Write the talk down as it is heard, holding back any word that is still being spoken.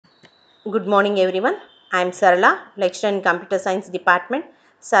Good morning everyone. I am Sarala, lecturer in Computer Science Department,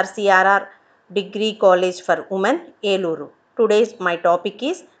 Sir CRR Degree College for Women, Eluru. Today's my topic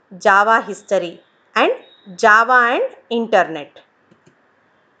is Java history and Java and Internet.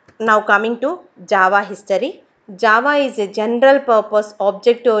 Now coming to Java history. Java is a general purpose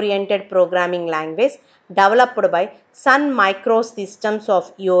object oriented programming language developed by Sun Microsystems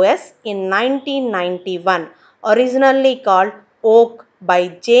of US in 1991, originally called Oak by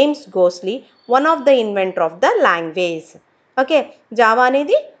James Gosley, one of the inventor of the language. Okay, Java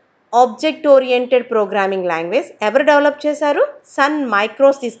అనేది object oriented programming language ఎవరు develop చేశారు? Sun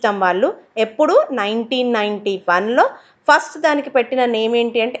micro system వాళ్ళు. ఎప్పుడు? 1991లో. First దానికి పెట్టిన name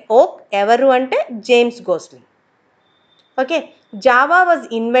ఏంటి అంటే ఓక్. ఎవరు అంటే James గోస్లీ. Okay, Java was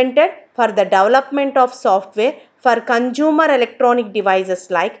invented for the development of software for consumer electronic devices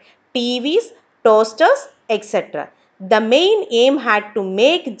like TVs, toasters, etcetera. The main aim had to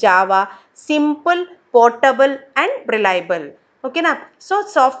make Java simple, portable and reliable. ఓకేనా? So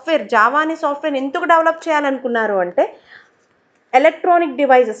software, Java అనే software ఎందుకు develop చేయాలనుకున్నారు అంటే electronic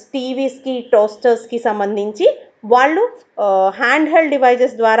devices, టీవీస్కి, టోస్టర్స్కి సంబంధించి వాళ్ళు hand held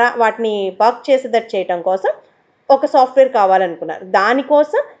devices ద్వారా వాటిని work చేసేటట్టు చేయడం కోసం ఒక సాఫ్ట్వేర్ కావాలనుకున్నారు.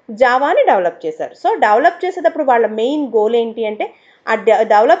 దానికోసం జావాని డెవలప్ చేశారు. సో డెవలప్ చేసేటప్పుడు వాళ్ళ మెయిన్ గోల్ ఏంటి అంటే ఆ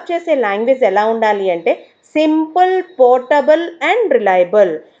డెవలప్ చేసే లాంగ్వేజ్ ఎలా ఉండాలి అంటే simple, portable and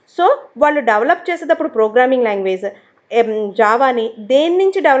reliable. So వాళ్ళు డెవలప్ చేసేటప్పుడు ప్రోగ్రామింగ్ లాంగ్వేజ్ జావాని దేని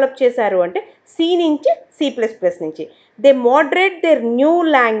నుంచి డెవలప్ చేశారు అంటే సి నుంచి, C++ నుంచి. They moderate their new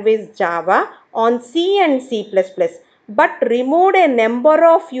language Java on C and C++, but removed a number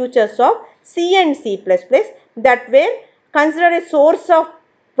of features of C and C++ that were considered a source of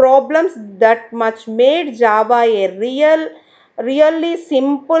problems that much made Java a really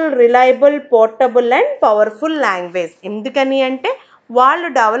simple, reliable, portable and powerful language. ఎందుకని అంటే వాళ్ళు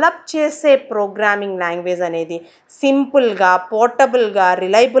develop చేసే programming language అనేది సింపుల్గా, పోర్టబుల్గా,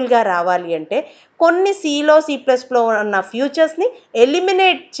 రిలయబుల్గా రావాలి అంటే కొన్ని సిలో, C++లో ఉన్న ఫ్యూచర్స్ని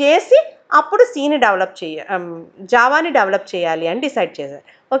ఎలిమినేట్ చేసి అప్పుడు జావాని డెవలప్ చేయాలి అని డిసైడ్ చేశారు.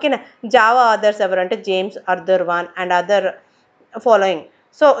 ఓకేనా? జావా ఆథర్స్ ఎవరంటే James అర్దర్వాన్ and other following.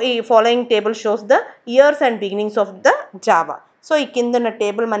 So ఈ following table shows the years and beginnings of the Java. So ఈ కింద ఉన్న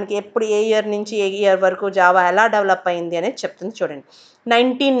టేబుల్ మనకి ఎప్పుడు ఏ ఇయర్ నుంచి ఏ ఇయర్ వరకు జావా ఎలా డెవలప్ అయింది అనేది చెప్తుంది చూడండి.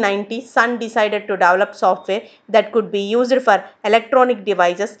 1990 Sun decided to develop software that could be used for electronic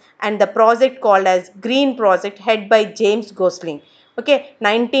devices and the project called as Green Project head by James Gosling. Okay,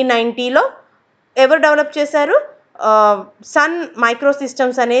 1990లో ఎవరు డెవలప్ చేశారు? సన్ మైక్రో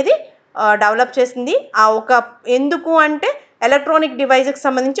సిస్టమ్స్ అనేది develop చేసింది. ఆ ఒక ఎందుకు అంటే ఎలక్ట్రానిక్ డివైజెస్కి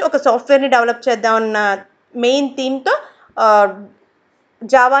సంబంధించి ఒక సాఫ్ట్వేర్ని డెవలప్ చేద్దామన్న మెయిన్ థీమ్తో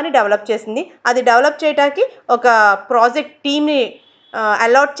జావాని డెవలప్ చేసింది. అది డెవలప్ చేయడానికి ఒక ప్రాజెక్ట్ టీమ్ని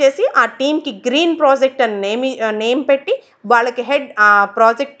అలాట్ చేసి ఆ టీమ్కి గ్రీన్ ప్రాజెక్ట్ అని నేమ్ పెట్టి వాళ్ళకి హెడ్, ఆ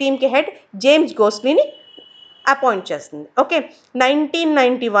ప్రాజెక్ట్ టీమ్కి హెడ్ జేమ్స్ గోస్లీని అపాయింట్ చేస్తుంది. Okay,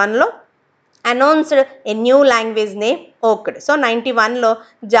 1991లో announced a new language name ఓక్డ్. So 91లో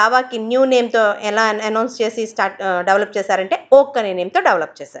జావాకి new నేమ్తో ఎలా అనౌన్స్ చేసి డెవలప్ చేశారంటే ఓక్ అనే నేమ్తో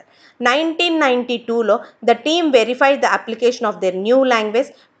డెవలప్ చేశారు. 1992లో the team verified the application of their new language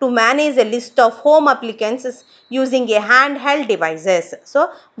to manage a list of home అప్లికెన్సెస్ using a hand held devices. So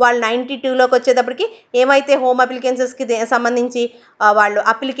వాళ్ళు 92లోకి వచ్చేటప్పటికి ఏమైతే home అప్లికెన్సెస్కి సంబంధించి వాళ్ళు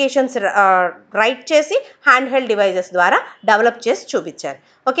అప్లికేషన్స్ రైట్ చేసి హ్యాండ్ హెల్డ్ డివైజెస్ ద్వారా డెవలప్ చేసి చూపించారు.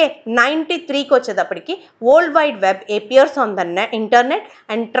 ఓకే, 93కి వచ్చేటప్పటికి world wide web appears on the internet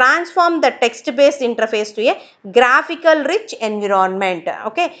and transform the text based interface to a graphical rich environment.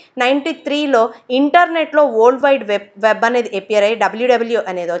 Okay, 93లో ఇంటర్నెట్లో వరల్డ్ వైడ్ వెబ్ అనేది అపియర్ అయ్యి WW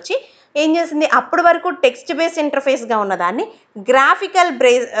అనేది వచ్చి ఏం చేసింది, అప్పటి వరకు టెక్స్ట్ బేస్ ఇంటర్ఫేస్గా ఉన్నదాన్ని గ్రాఫికల్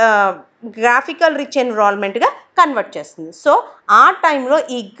రిచ్ ఎన్విరాన్మెంట్గా కన్వర్ట్ చేస్తుంది. సో ఆ టైంలో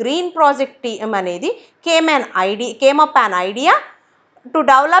ఈ గ్రీన్ ప్రాజెక్ట్ టీమ్ అనేది came up an idea to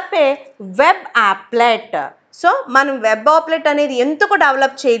develop a web applet. So మనం వెబ్ ఆప్లెట్ అనేది ఎందుకు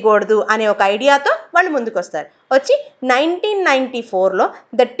డెవలప్ చేయకూడదు అనే ఒక ఐడియాతో వాళ్ళు ముందుకు వస్తారు. వచ్చి 1994లో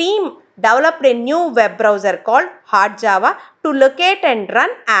the team developed a new web browser called hard Java to locate and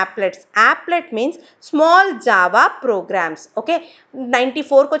run యాప్లెట్స్. Applet means small Java programmes. Okay,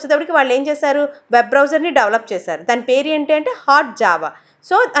 94కి వచ్చేటప్పటికి వాళ్ళు ఏం చేశారు, వెబ్ బ్రౌజర్ని డెవలప్ చేశారు. దాని పేరు ఏంటి అంటే హార్డ్ జావా.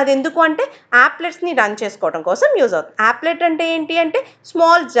 సో అది ఎందుకు అంటే యాప్లెట్స్ని రన్ చేసుకోవడం కోసం యూజ్ అవుతుంది. యాప్లెట్ అంటే ఏంటి అంటే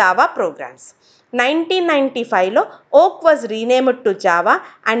స్మాల్ జావా ప్రోగ్రామ్స్. 1995లో ఓక్ was renamed to Java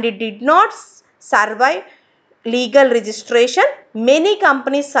and it did not survive legal registration, many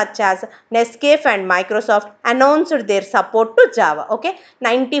companies such as Nescafe and Microsoft announced their support to Java. Okay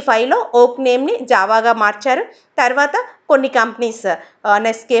 95లో ఓక్ నేమ్ని జావాగా మార్చారు. తర్వాత కొన్ని కంపెనీస్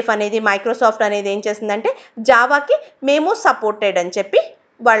నెస్కేఫ్ అనేది మైక్రోసాఫ్ట్ అనేది ఏం చేసిందంటే జావాకి మేము సపోర్టెడ్ అని చెప్పి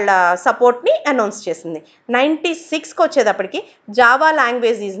వాళ్ళ సపోర్ట్ని అనౌన్స్ చేసింది. 96కి వచ్చేటప్పటికి Java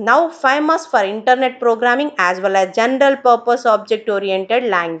language is now famous for internet programming as well as general purpose object oriented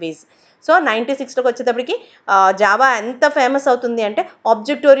language. So 96లోకి వచ్చేటప్పటికి జావా ఎంత ఫేమస్ అవుతుంది అంటే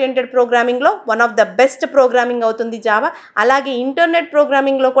object oriented ప్రోగ్రామింగ్లో one of the best programming అవుతుంది జావా. అలాగే ఇంటర్నెట్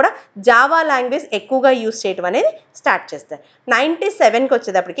ప్రోగ్రామింగ్లో కూడా జావా లాంగ్వేజ్ ఎక్కువగా యూస్ చేయడం అనేది స్టార్ట్ చేస్తారు. 97కి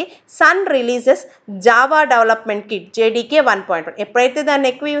వచ్చేటప్పటికి sun releases Java development kit JDK 1.1. ఎప్పుడైతే దాన్ని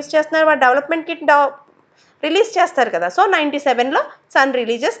ఎక్కువ యూస్ చేస్తున్నారో వాడు డెవలప్మెంట్ కిట్ రిలీజ్ చేస్తారు కదా. So 97లో sun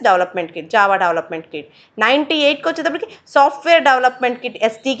releases development kit, Java development kit. 98కి వచ్చేటప్పటికి software development kit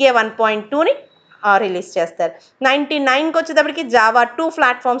SDK 1.2ని release చేస్తారు. 99కి వచ్చేటప్పటికి Java 2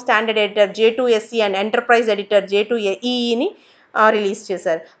 platform standard editor J2SE and enterprise editor J2EEని release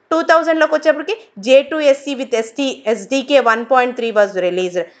చేశారు. 2000లోకి వచ్చేప్పటికి J2SE with SDK 1.3 was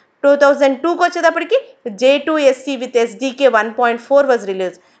released. 2002కి వచ్చేటప్పటికి J2SE with SDK 1.4 was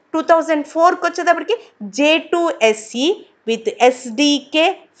release. 2004కి వచ్చేటప్పటికి J2SE with SDK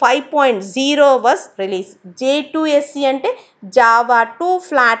 5.0 was release. J2SE అంటే Java 2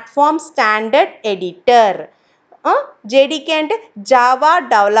 platform standard editor. JDK అంటే Java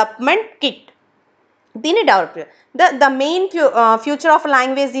development kit. దీన్ని develop the main future of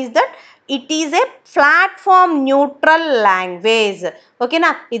language is that it is a platform neutral language. ఓకేనా,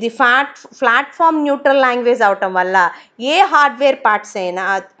 ఇది platform neutral language అవటం వల్ల ఏ hardware parts అయినా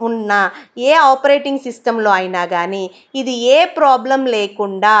ఉన్నా ఏ operating సిస్టంలో అయినా కానీ ఇది ఏ ప్రాబ్లం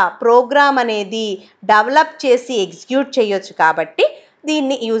లేకుండా ప్రోగ్రామ్ అనేది డెవలప్ చేసి ఎగ్జిక్యూట్ చేయొచ్చు. కాబట్టి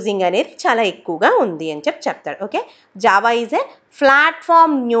దీన్ని యూజింగ్ అనేది చాలా ఎక్కువగా ఉంది అని చెప్తాడు. Okay, Java is a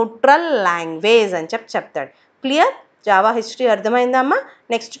platform neutral language అని చెప్తాడు. క్లియర్? జావా హిస్టరీ అర్థమైందమ్మా?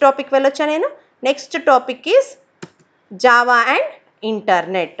 నెక్స్ట్ టాపిక్ వెళ్ళొచ్చా నేను? Next topic is Java and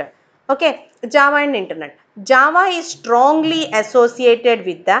internet. Okay, Java and internet. Java is strongly associated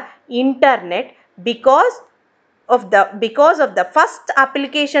with the internet because of the first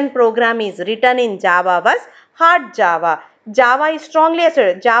application program is written in Java was hard Java. Java is strongly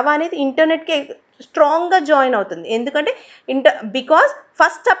associated. Java అనేది ఇంటర్నెట్కి స్ట్రాంగ్గా join అవుతుంది. ఎందుకంటే because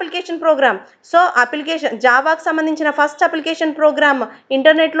first application program. So application జావాకి సంబంధించిన first application program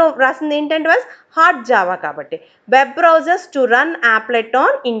ఇంటర్నెట్లో రాసింది ఏంటంటే was hard Java. కాబట్టి web browsers to run applet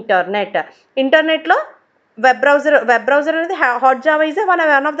on internet. ఇంటర్నెట్లో వెబ్ బ్రౌజర్ అనేది hot Java is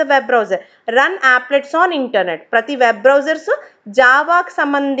one of the web browser. Run యాప్లెట్స్ on internet. ప్రతి web browsers జావాకి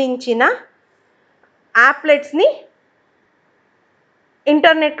సంబంధించిన యాప్లెట్స్ని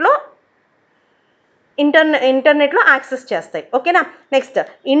ఇంటర్నెట్లో యాక్సెస్ చేస్తాయి. ఓకేనా. Next,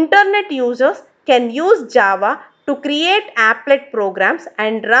 internet users can use Java to create applet programmes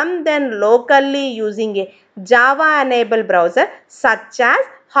and run then locally using a Java enable browser such as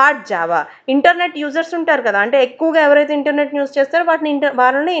hard Java. Internet users ఉంటారు కదా, అంటే ఎక్కువగా ఎవరైతే ఇంటర్నెట్ యూజ్ చేస్తారో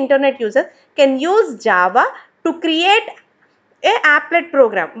వాళ్ళని internet user can use Java to create a applet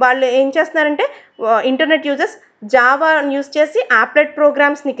programme. వాళ్ళు ఏం చేస్తున్నారంటే ఇంటర్నెట్ యూజర్స్ జావా యూజ్ చేసి యాప్లెట్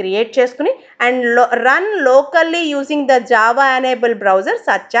ప్రోగ్రామ్స్ని క్రియేట్ చేసుకుని and run locally using the Java enable browser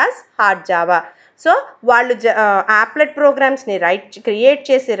such as hard Java. So వాళ్ళు applet ప్రోగ్రామ్స్ని create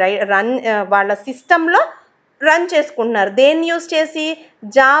చేసి run వాళ్ళ సిస్టంలో run చేసుకుంటున్నారు. దేన్ని యూజ్ చేసి?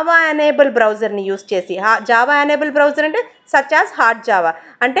 జావా ఎనేబుల్ బ్రౌజర్ని యూజ్ చేసి. జావా ఎనేబుల్ బ్రౌజర్ అంటే సచ్ యాజ్ హార్డ్ జావా.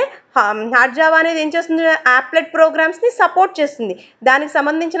 అంటే హార్డ్ జావా అనేది ఏం చేస్తుంది? యాప్లెట్ ప్రోగ్రామ్స్ని సపోర్ట్ చేస్తుంది. దానికి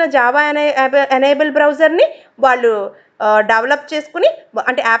సంబంధించిన జావా ఎనేబుల్ బ్రౌజర్ని వాళ్ళు డెవలప్ చేసుకుని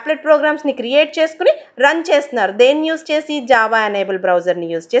అంటే యాప్లెట్ ప్రోగ్రామ్స్ని క్రియేట్ చేసుకుని రన్ చేస్తున్నారు. దేన్ని యూజ్ చేసి? జావా ఎనేబుల్ బ్రౌజర్ని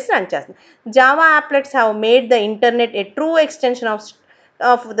యూజ్ చేసి రన్ చేస్తున్నారు. Java యాప్లెట్స్ have made the internet A true extension of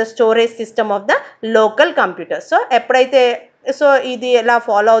the storage system of the local computer. So ఎప్పుడైతే ఇది ఎలా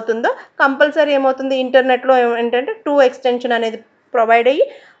ఫాలో అవుతుందో కంపల్సరీ ఏమవుతుంది, ఇంటర్నెట్లో ఏంటంటే టూ ఎక్స్టెన్షన్ అనేది ప్రొవైడ్ అయ్యి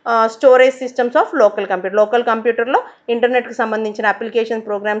స్టోరేజ్ సిస్టమ్స్ ఆఫ్ లోకల్ కంప్యూటర్లో ఇంటర్నెట్కి సంబంధించిన అప్లికేషన్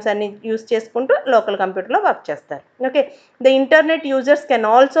ప్రోగ్రామ్స్ అన్ని యూజ్ చేసుకుంటూ లోకల్ కంప్యూటర్లో వర్క్ చేస్తారు. Okay, the internet users can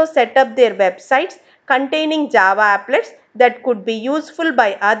also setup there websites containing Java applets that could be useful by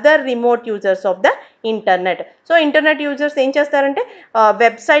other remote users of the internet. So internet users ఏం చేస్తారంటే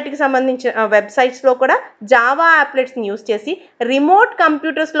వెబ్సైట్కి సంబంధించిన వెబ్సైట్స్లో కూడా Java యాప్లెట్స్ని use చేసి remote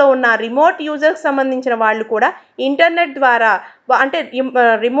కంప్యూటర్స్లో ఉన్న remote యూజర్కి సంబంధించిన వాళ్ళు కూడా ఇంటర్నెట్ ద్వారా అంటే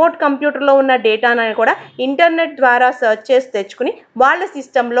రిమోట్ కంప్యూటర్లో ఉన్న డేటాను కూడా ఇంటర్నెట్ ద్వారా సెర్చ్ చేసి తెచ్చుకుని వాళ్ళ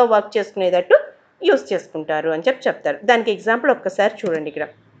సిస్టంలో వర్క్ చేసుకునేటట్టు యూజ్ చేసుకుంటారు అని చెప్తారు. దానికి ఎగ్జాంపుల్ ఒక్కసారి చూడండి. ఇక్కడ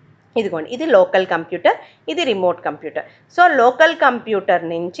ఇదిగోండి, ఇది లోకల్ కంప్యూటర్, ఇది remote computer. So local computer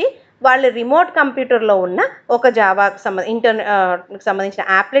నుంచి వాళ్ళు రిమోట్ కంప్యూటర్లో ఉన్న ఒక జావాకు సంబంధించిన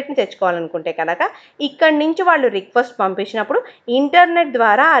యాప్లెట్ని తెచ్చుకోవాలనుకుంటే కనుక ఇక్కడి నుంచి వాళ్ళు రిక్వెస్ట్ పంపించినప్పుడు ఇంటర్నెట్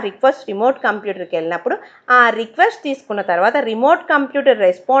ద్వారా ఆ రిక్వెస్ట్ రిమోట్ కంప్యూటర్కి వెళ్ళినప్పుడు ఆ రిక్వెస్ట్ తీసుకున్న తర్వాత రిమోట్ కంప్యూటర్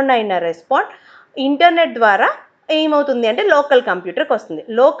రెస్పాండ్ అయిన రెస్పాండ్ ఇంటర్నెట్ ద్వారా ఏమవుతుంది అంటే లోకల్ కంప్యూటర్కి వస్తుంది.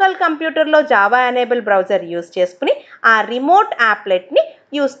 లోకల్ కంప్యూటర్లో జావా ఎనేబుల్ బ్రౌజర్ యూస్ చేసుకుని ఆ రిమోట్ యాప్లెట్ని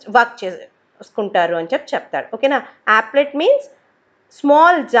వర్క్ చేసుకుంటారు అని చెప్తాడు. ఓకేనా. Applet means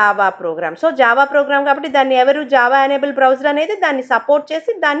small Java programme. So Java programme కాబట్టి దాన్ని ఎవరు జావా ఎనేబుల్ బ్రౌజర్ అనేది దాన్ని సపోర్ట్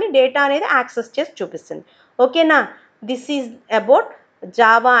చేసి దాన్ని డేటా అనేది యాక్సెస్ చేసి చూపిస్తుంది. ఓకేనా. This is about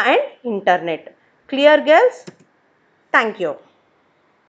Java and internet. Clear girls? Thank you.